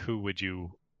ways. Like, who would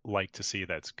you like to see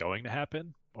that's going to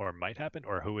happen or might happen,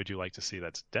 or who would you like to see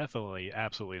that's definitely,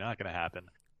 absolutely not going to happen?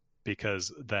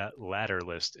 Because that latter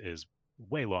list is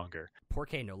way longer.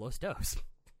 Porque no los dos.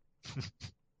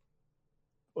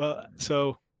 Well,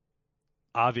 so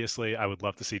obviously, I would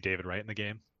love to see David Wright in the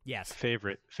game. Yes.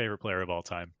 Favorite player of all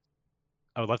time.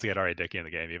 I would love to get R.A. Dickey in the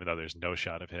game, even though there's no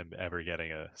shot of him ever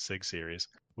getting a SIG series.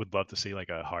 Would love to see like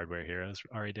a Hardware Heroes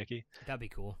R.A. Dickey. That'd be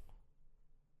cool.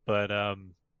 But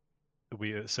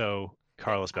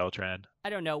Carlos Beltran. I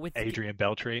don't know with Adrian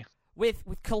Beltre. With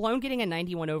Cologne getting a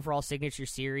 91 overall signature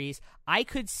series, I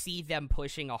could see them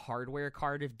pushing a hardware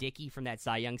card of Dickey from that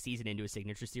Cy Young season into a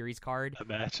signature series card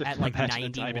at like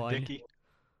 91.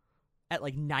 At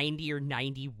like 90 or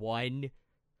 91.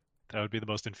 That would be the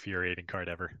most infuriating card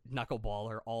ever.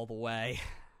 Knuckleballer all the way.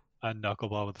 A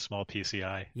knuckleball with a small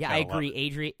PCI. Yeah, I agree.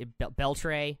 Adrian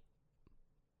Beltre.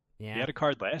 Yeah. He had a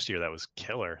card last year that was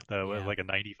killer. That was like a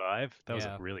 95. That was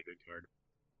a really good card.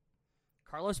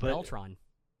 Carlos Beltran.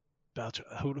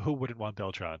 Who wouldn't want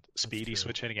Beltran? Speedy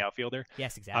switch hitting outfielder.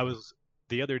 Yes, exactly.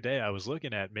 The other day I was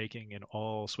looking at making an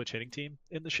all switch hitting team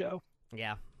in the show.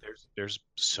 Yeah. There's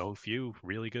so few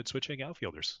really good switch hitting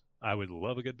outfielders. I would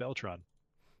love a good Beltran.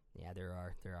 Yeah, there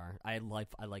are. I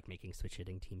like making switch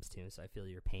hitting teams too, so I feel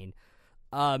your pain.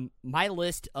 My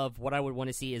list of what I would want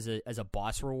to see as a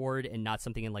boss reward and not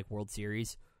something in like World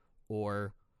Series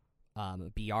or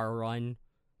BR run.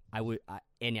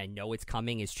 And I know it's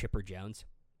coming, is Chipper Jones.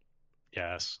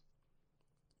 Yes.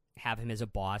 Have him as a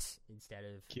boss instead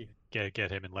of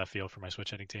get him in left field for my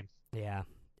switch hitting team. Yeah.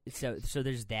 So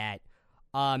there's that.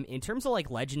 In terms of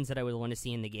like legends that I would want to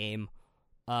see in the game,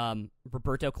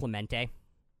 Roberto Clemente.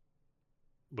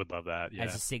 Would love that. Yeah.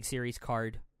 As a SIG series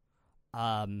card.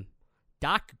 Doc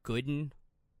Gooden.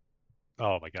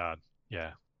 Oh my God.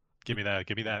 Yeah. Give me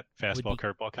that fastball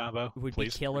curveball combo. Would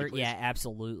please, be killer. please. Yeah,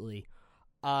 absolutely.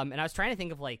 And I was trying to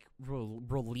think of like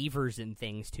relievers and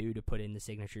things too to put in the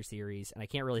signature series, and I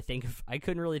couldn't really think of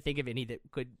any that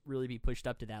could really be pushed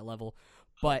up to that level.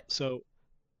 But so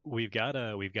we've got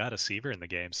a Seaver in the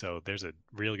game, so there's a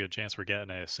real good chance we're getting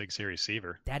a SIG series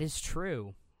Seaver. That is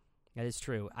true.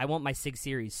 I want my SIG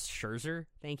series Scherzer.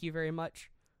 Thank you very much.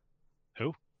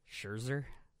 Who? Scherzer.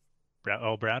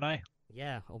 Brown Eye?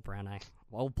 Yeah, Brown Eye.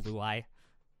 Blue Eye.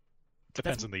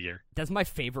 Depends on the year. That's my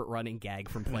favorite running gag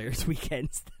from Players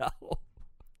Weekends, though.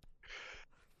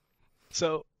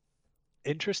 So,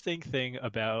 interesting thing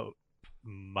about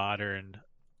modern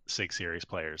SIG series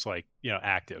players, like,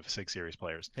 active SIG series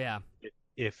players. Yeah.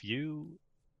 If you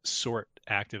sort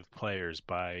active players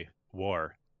by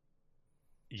WAR,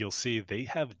 you'll see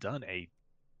they've done a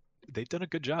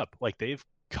good job. Like they've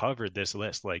covered this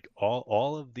list. Like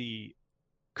all of the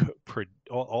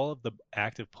all of the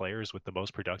active players with the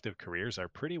most productive careers are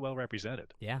pretty well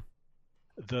represented. Yeah.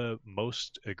 The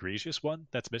most egregious one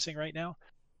that's missing right now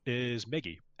is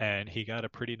Miggy, and he got a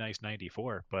pretty nice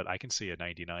 94, but I can see a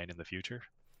 99 in the future.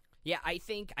 Yeah, I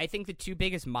think the two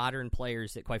biggest modern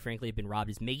players that quite frankly have been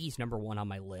robbed is Miggy's number one on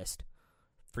my list,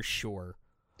 for sure.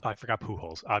 I forgot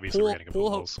Pujols. Obviously, we're getting a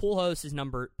Pujols. Pujols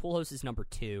is number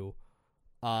two,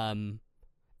 and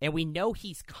we know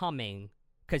he's coming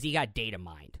because he got data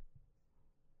mined.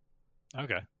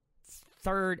 Okay.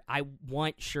 Third, I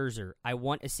want Scherzer. I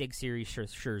want a Sig Series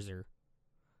Scherzer.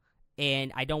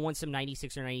 And I don't want some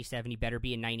 96 or 97. He better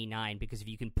be a 99, because if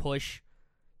you can push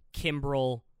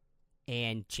Kimbrel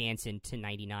and Jansen to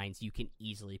 99s, you can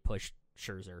easily push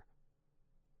Scherzer.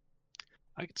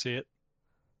 I can see it.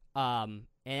 And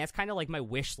that's kind of like my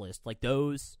wish list. Like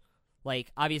those,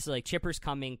 like obviously like Chipper's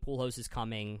coming, Pujols is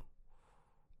coming,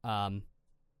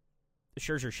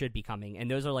 Scherzer should be coming,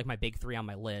 and those are like my big three on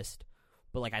my list.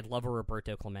 But like I'd love a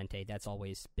Roberto Clemente. That's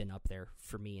always been up there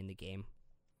for me in the game.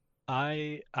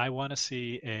 I want to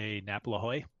see a Nap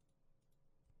Lajoie,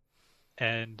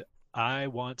 and I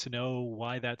want to know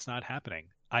why that's not happening.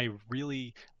 I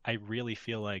really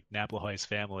feel like Nap Lajoie's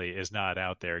family is not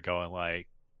out there going like,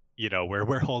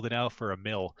 we're holding out for a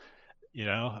mill.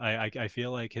 I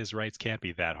feel like his rights can't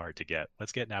be that hard to get.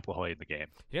 Let's get Nap Lajoie in the game.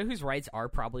 You know whose rights are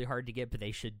probably hard to get, but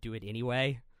they should do it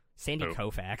anyway? Sandy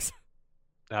Koufax.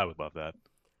 I would love that.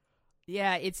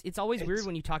 Yeah, it's always weird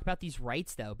when you talk about these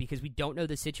rights, though, because we don't know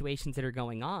the situations that are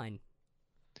going on.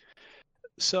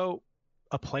 So,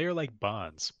 a player like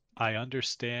Bonds, I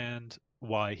understand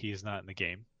why he's not in the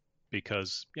game,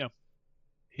 because,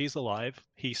 he's alive.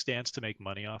 He stands to make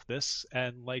money off this,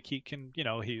 and like he can,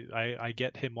 I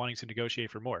get him wanting to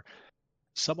negotiate for more.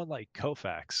 Someone like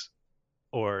Koufax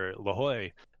or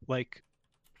Lajoie, like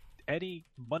any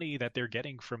money that they're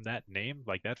getting from that name,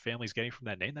 like that family's getting from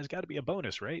that name, there's got to be a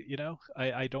bonus, right?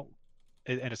 I don't,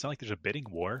 and it's not like there's a bidding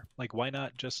war. Like, why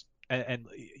not just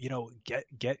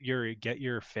get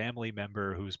your family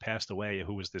member who's passed away,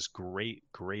 who was this great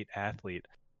athlete,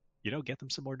 get them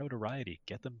some more notoriety,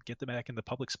 get them back in the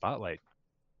public spotlight.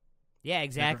 Yeah,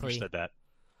 exactly. Never understood that.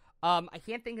 I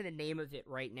can't think of the name of it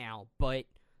right now, but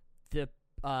the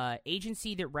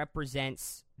agency that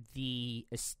represents the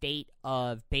estate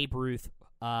of Babe Ruth,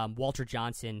 Walter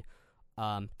Johnson,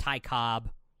 Ty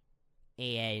Cobb,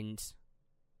 and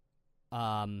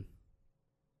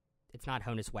it's not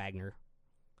Honus Wagner,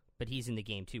 but he's in the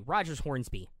game too. Rogers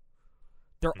Hornsby.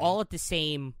 They're all at the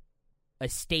same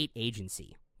estate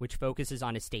agency, which focuses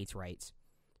on estates rights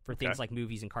for things like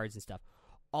movies and cards and stuff.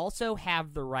 Also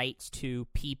have the rights to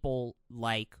people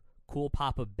like Cool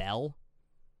Papa Bell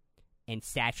and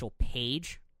Satchel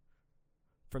Paige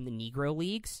from the Negro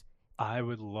Leagues. I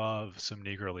would love some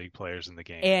Negro League players in the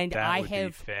game. And that I would have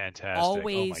be fantastic.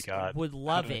 always oh my God. would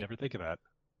love How did it. I never think of that.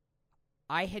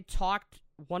 I had talked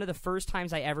one of the first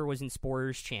times I ever was in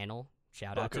Sporter's channel.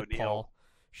 Shout out to Paul.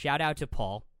 Shout out to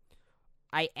Paul.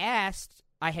 I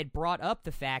had brought up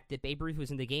the fact that Babe Ruth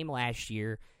was in the game last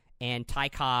year, and Ty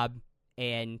Cobb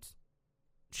and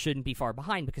shouldn't be far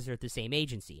behind because they're at the same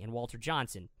agency, and Walter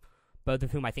Johnson, both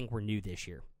of whom I think were new this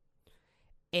year.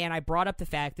 And I brought up the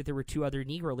fact that there were two other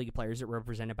Negro League players that were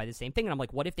represented by the same thing, and I'm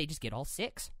like, what if they just get all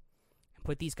six and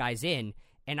put these guys in?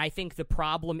 And I think the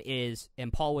problem is,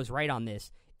 and Paul was right on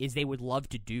this, is they would love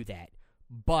to do that,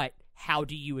 but how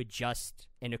do you adjust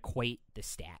and equate the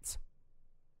stats?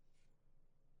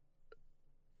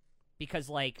 Because,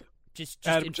 like, just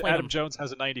Adam Jones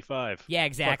has a 95. Yeah,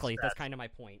 exactly. That's kind of my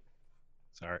point.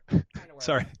 Sorry.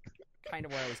 Sorry. Kind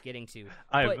of where I was getting to.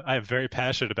 I'm very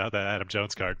passionate about that Adam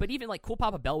Jones card. But even, like, Cool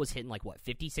Papa Bell was hitting, like,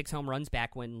 56 home runs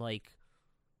back when, like,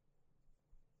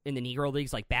 in the Negro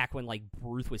Leagues, like, back when, like,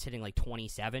 Ruth was hitting, like,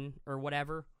 27 or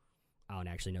whatever. I don't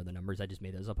actually know the numbers. I just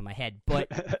made those up in my head.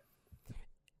 But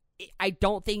I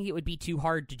don't think it would be too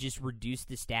hard to just reduce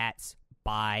the stats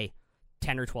by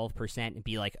 10 or 12% and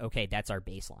be like, okay, that's our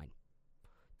baseline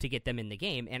to get them in the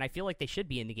game. And I feel like they should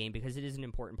be in the game because it is an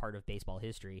important part of baseball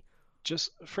history.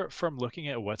 Just from looking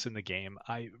at what's in the game,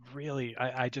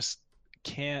 I just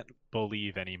can't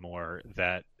believe anymore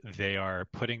that they are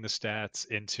putting the stats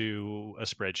into a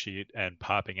spreadsheet and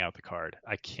popping out the card.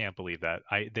 I can't believe that.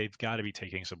 They've got to be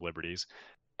taking some liberties.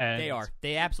 And they are.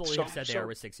 They absolutely have said they are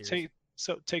with 6 years.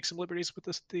 Take some liberties with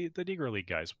the Negro League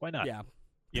guys. Why not? Yeah,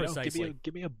 precisely.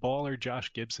 Give me a baller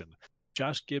Josh Gibson.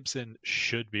 Josh Gibson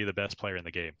should be the best player in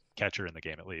the game, catcher in the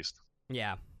game at least.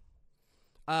 Yeah.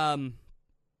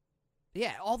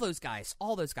 Yeah, all those guys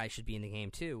should be in the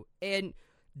game too. And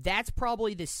That's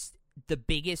probably the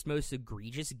biggest, most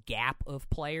egregious gap of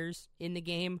players in the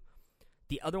game.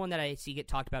 The other one that I see get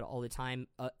talked about all the time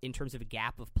in terms of a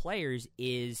gap of players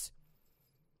is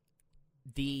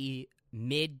the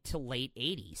mid to late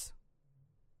 80s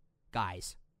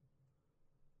guys.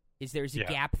 There's a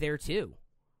gap there too.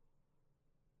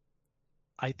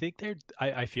 I think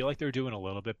I feel like they're doing a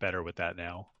little bit better with that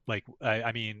now. Like,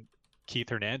 I mean, Keith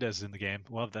Hernandez is in the game.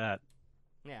 Love that.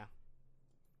 Yeah.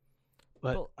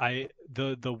 But Well,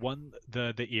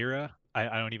 the era,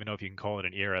 I don't even know if you can call it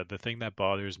an era. The thing that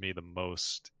bothers me the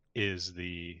most is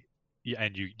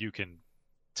and you can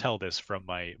tell this from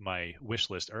my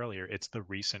wish list earlier, it's the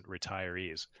recent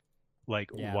retirees. Like,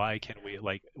 Yeah. why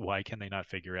can they not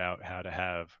figure out how to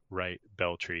have Wright,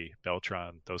 Beltry,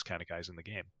 Beltran, those kind of guys in the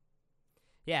game?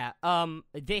 Yeah,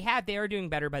 they are doing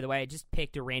better, by the way. I just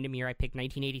picked a random year. I picked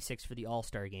 1986 for the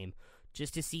All-Star game,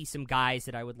 just to see some guys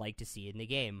that I would like to see in the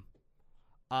game.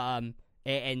 And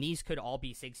these could all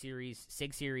be SIG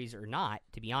series or not,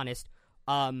 to be honest.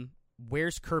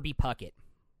 Where's Kirby Puckett?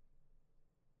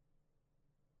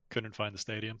 Couldn't find the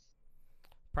stadium.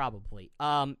 Probably.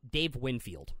 Dave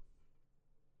Winfield.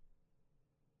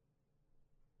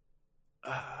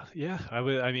 Yeah, I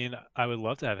would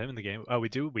love to have him in the game. We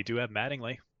do have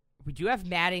Mattingly. We do have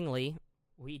Mattingly.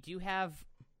 We do have,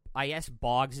 I guess,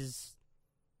 Boggs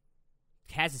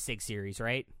has a SIG series,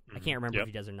 right? I can't remember if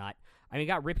he does or not. I mean, we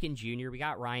got Ripken Jr., we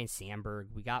got Ryan Sandberg,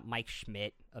 we got Mike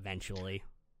Schmidt eventually.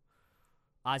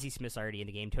 Ozzie Smith's already in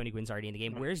the game. Tony Gwynn's already in the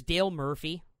game. Where's Dale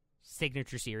Murphy?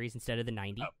 Signature series instead of the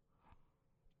 90. Oh.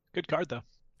 Good card, though.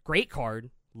 Great card.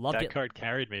 Loved it. That card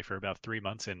carried me for about 3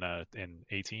 months in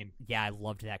 18. Yeah, I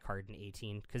loved that card in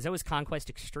 18 because that was Conquest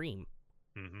Extreme.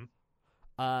 Mm-hmm.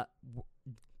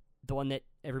 The one that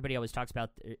everybody always talks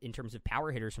about in terms of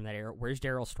power hitters from that era. Where's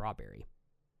Darryl Strawberry?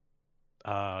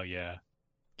 Oh yeah,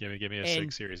 give me a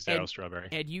SIG series Darryl Strawberry.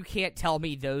 And you can't tell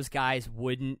me those guys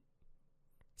wouldn't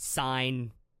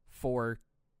sign for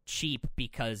cheap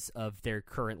because of their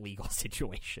current legal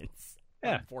situations.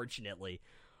 Yeah. Unfortunately.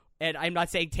 And I'm not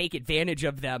saying take advantage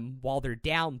of them while they're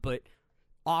down, but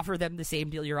offer them the same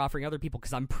deal you're offering other people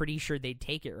because I'm pretty sure they'd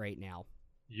take it right now.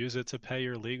 Use it to pay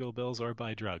your legal bills or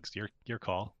buy drugs. Your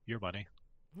call, your money.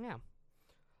 Yeah.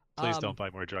 Please don't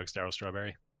buy more drugs, Darryl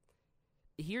Strawberry.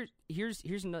 Here's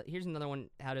another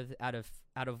one out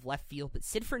of left field, but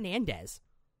Sid Fernandez.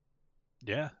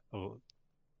 Yeah.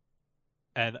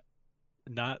 And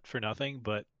not for nothing,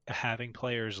 but having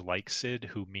players like Sid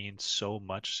who mean so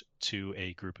much to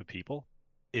a group of people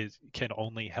can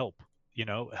only help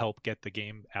get the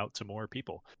game out to more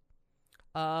people.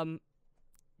 Tim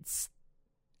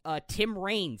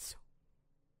Raines.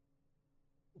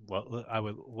 Well, I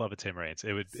would love a Tim Raines.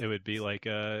 It would be like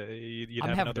you'd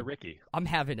have another Ricky. I'm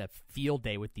having a field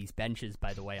day with these benches,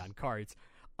 by the way, on cards.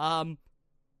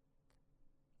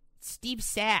 Steve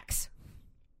Sachs.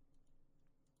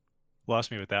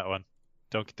 Lost me with that one.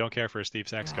 Don't care for a Steve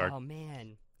Sachs card. Oh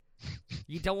man,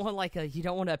 you don't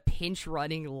want a pinch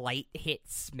running light hit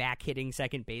smack hitting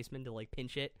second baseman to like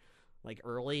pinch it like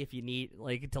early if you need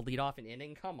like to lead off an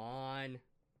inning. Come on.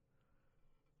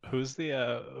 Who's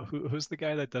the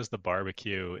guy that does the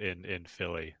barbecue in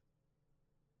Philly?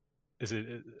 Is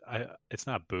it? It's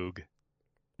not Boog.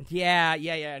 Yeah.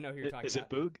 I know who you're talking about. Is it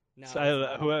Boog? No.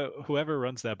 So whoever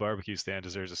runs that barbecue stand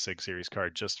deserves a SIG series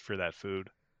card just for that food.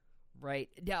 Right.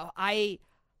 Now, I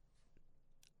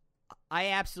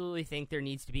absolutely think there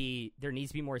needs to be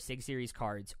more SIG series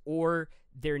cards, or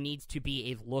there needs to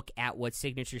be a look at what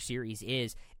Signature Series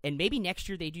is. And maybe next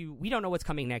year they do. We don't know what's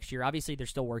coming next year. Obviously, they're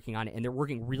still working on it, and they're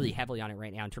working really heavily on it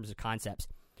right now in terms of concepts.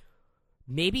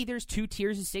 Maybe there's 2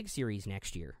 tiers of SIG series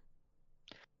next year.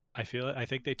 I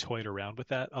think they toyed around with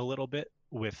that a little bit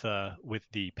with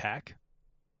the pack.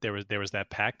 There was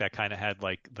that pack that kind of had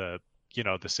like the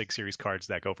SIG series cards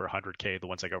that go for 100K, the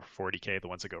ones that go for 40K, the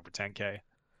ones that go for 10K.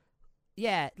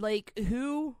 Yeah, like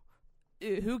who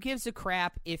gives a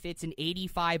crap if it's an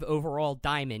 85 overall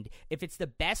diamond? If it's the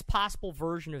best possible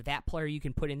version of that player you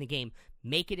can put in the game,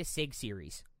 make it a SIG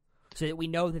series so that we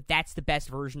know that that's the best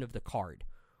version of the card.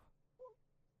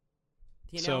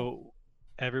 So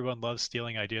everyone loves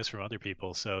stealing ideas from other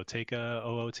people, so take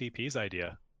OOTP's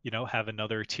idea. Have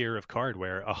another tier of card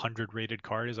where a 100 rated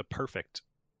card is a perfect.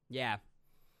 Yeah.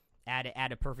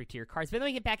 Add a perfect tier cards. But then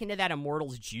we get back into that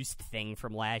Immortals Juiced thing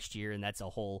from last year, and that's a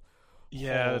whole...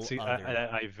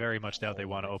 I very much doubt they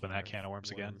want to open that can of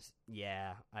worms again.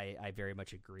 Yeah, I very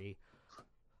much agree.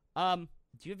 Do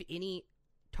you have any...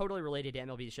 Totally related to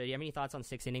MLB The Show, do you have any thoughts on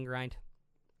 6-inning grind?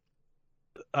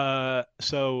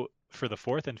 So for the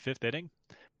 4th and 5th inning,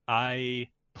 I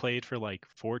played for like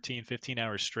 14, 15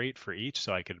 hours straight for each,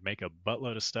 so I could make a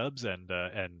buttload of stubs and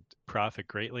profit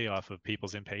greatly off of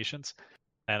people's impatience.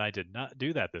 And I did not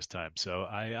do that this time, so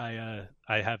I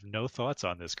have no thoughts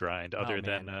on this grind other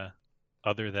than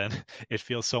it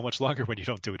feels so much longer when you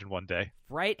don't do it in one day.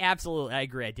 Right? Absolutely. I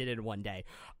agree. I did it in one day.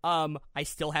 I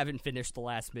still haven't finished the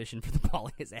last mission for the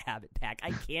Balling is a Habit pack.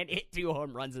 I can't hit 2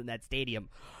 home runs in that stadium.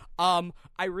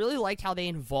 I really liked how they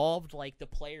involved, like, the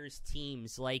players'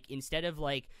 teams. Like, instead of,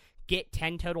 like, get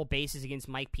 10 total bases against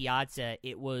Mike Piazza,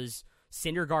 it was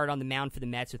Syndergaard on the mound for the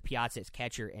Mets with Piazza as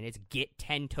catcher, and it's get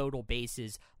 10 total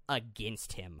bases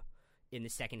against him in the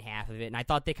second half of it. And I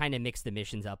thought they kind of mixed the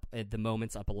missions up, the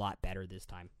moments up a lot better this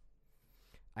time.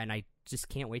 And I just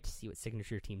can't wait to see what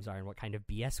signature teams are and what kind of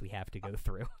BS we have to go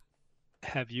through.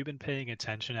 Have you been paying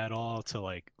attention at all to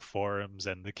like forums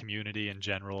and the community in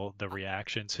general, the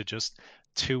reaction to just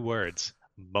 2 words,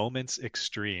 Moments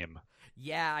Extreme?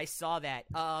 Yeah, I saw that.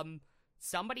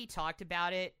 Somebody talked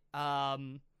about it.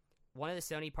 One of the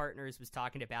Sony partners was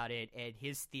talking about it, and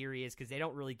his theory is, because they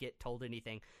don't really get told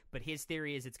anything, but his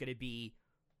theory is it's going to be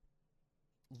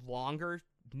longer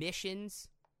missions,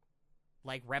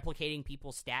 like replicating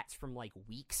people's stats from like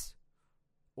weeks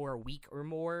or a week or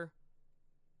more.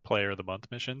 Player of the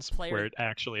month missions, where it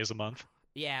actually is a month.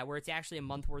 Yeah, where it's actually a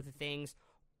month worth of things,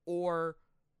 or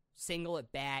single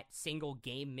at bat, single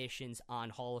game missions on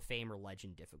Hall of Fame or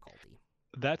Legend difficulty.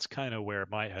 That's kind of where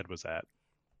my head was at.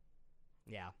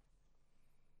 Yeah.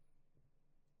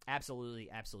 Absolutely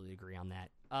agree on that.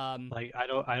 Like I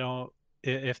don't.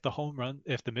 If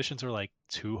the missions are like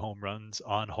 2 home runs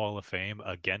on Hall of Fame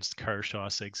against Kershaw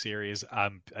Sig Series, I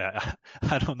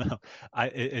don't know.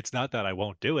 It's not that I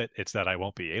won't do it; it's that I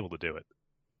won't be able to do it.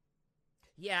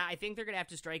 Yeah, I think they're gonna have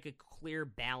to strike a clear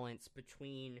balance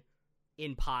between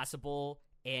impossible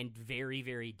and very,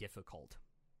 very difficult.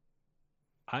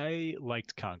 I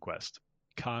liked Conquest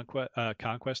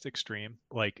Extreme,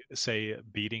 like say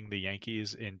beating the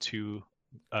Yankees in 2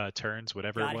 turns,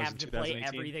 whatever it was in 2018. Play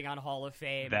everything on Hall of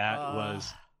Fame. That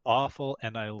was awful,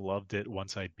 and I loved it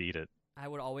once I beat it. I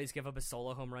would always give up a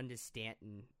solo home run to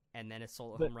Stanton and then a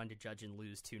solo home run to Judge and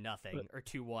lose 2-0 or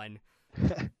 2-1.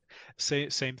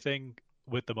 Same thing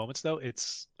with the moments, though.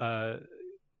 It's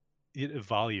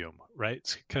volume,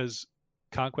 right? Because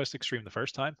Conquest Extreme the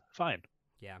first time, fine.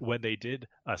 Yeah. When they did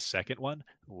a second one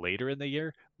later in the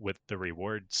year with the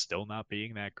reward still not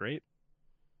being that great,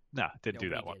 didn't do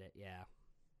that one. Did it, yeah.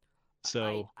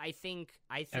 So I think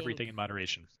everything in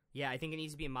moderation. Yeah, I think it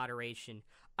needs to be in moderation.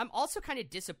 I'm also kind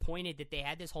of disappointed that they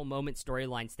had this whole moment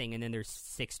storylines thing, and then there's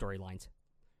 6 storylines.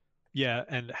 Yeah,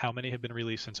 and how many have been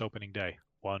released since opening day?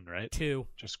 1, right? 2.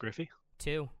 Just Griffey?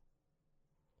 2.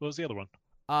 What was the other one?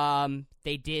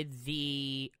 They did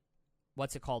the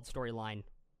what's it called storyline.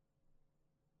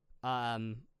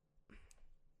 Well,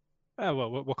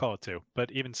 we'll call it 2.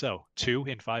 But even so, 2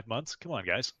 in 5 months? Come on,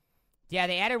 guys. Yeah,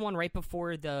 they added one right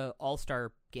before the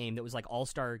All-Star game that was like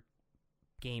All-Star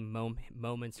game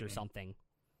moments or something.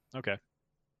 Okay.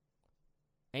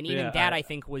 And even I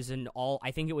think was it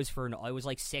was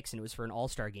like 6 and it was for an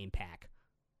All-Star game pack.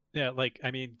 Yeah, like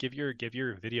I mean, give your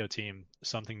video team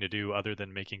something to do other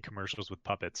than making commercials with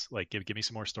puppets. Like give me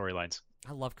some more storylines.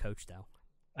 I love Coach though.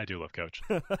 I do love Coach.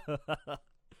 If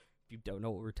you don't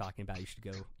know what we're talking about, you should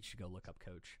go look up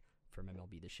Coach from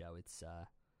MLB The Show. It's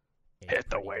hit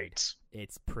the weights. Good.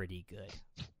 It's pretty good.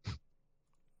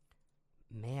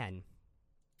 Man,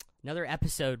 another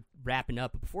episode wrapping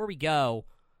up. But before we go,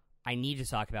 I need to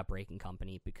talk about Breaking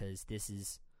Company because this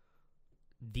is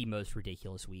the most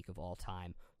ridiculous week of all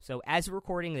time. So as we're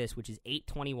recording this, which is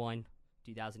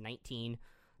 8/21/2019,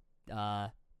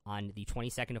 on the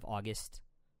 22nd of August,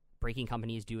 Breaking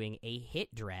Company is doing a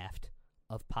hit draft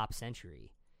of Pop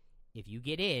Century. If you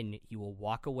get in, you will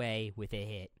walk away with a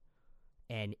hit.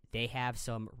 And they have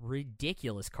some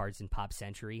ridiculous cards in Pop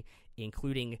Century,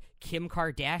 including Kim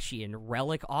Kardashian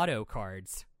relic auto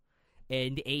cards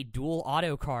and a dual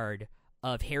auto card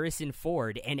of Harrison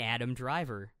Ford and Adam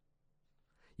Driver.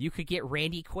 You could get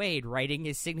Randy Quaid writing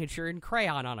his signature in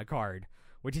crayon on a card,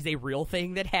 which is a real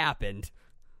thing that happened.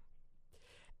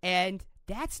 And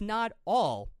that's not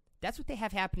all. That's what they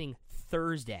have happening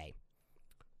Thursday.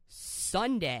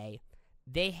 Sunday,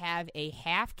 they have a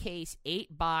half-case,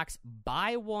 8-box,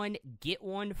 buy one, get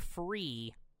one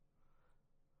free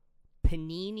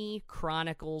Panini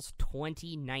Chronicles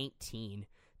 2019.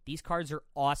 These cards are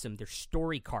awesome. They're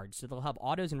story cards, so they'll have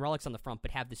autos and relics on the front,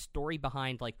 but have the story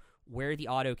behind, like, where the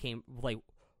auto came, like,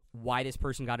 why this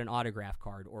person got an autograph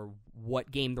card, or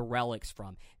what game the relic's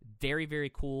from. Very, very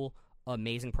cool,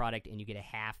 amazing product, and you get a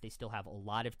half. They still have a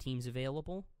lot of teams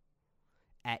available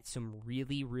at some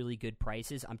really, really good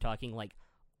prices. I'm talking, like,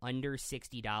 under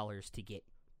 $60 to get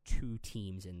 2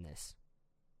 teams in this.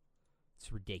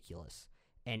 It's ridiculous.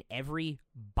 And every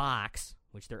box,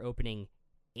 which they're opening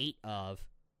 8 of,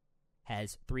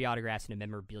 has 3 autographs and a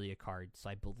memorabilia card. So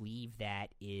I believe that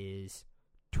is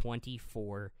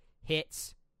 24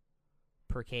 hits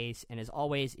per case. And as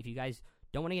always, if you guys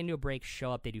don't want to get into a break,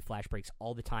 show up. They do flash breaks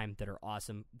all the time that are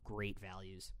awesome, great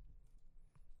values.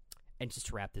 And just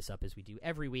to wrap this up as we do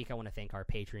every week, I want to thank our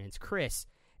patrons, Chris,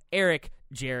 Eric,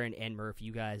 Jaron, and Murph.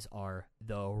 You guys are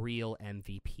the real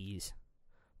MVPs.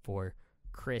 For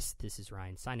Chris, this is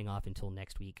Ryan signing off until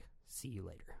next week. See you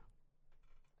later.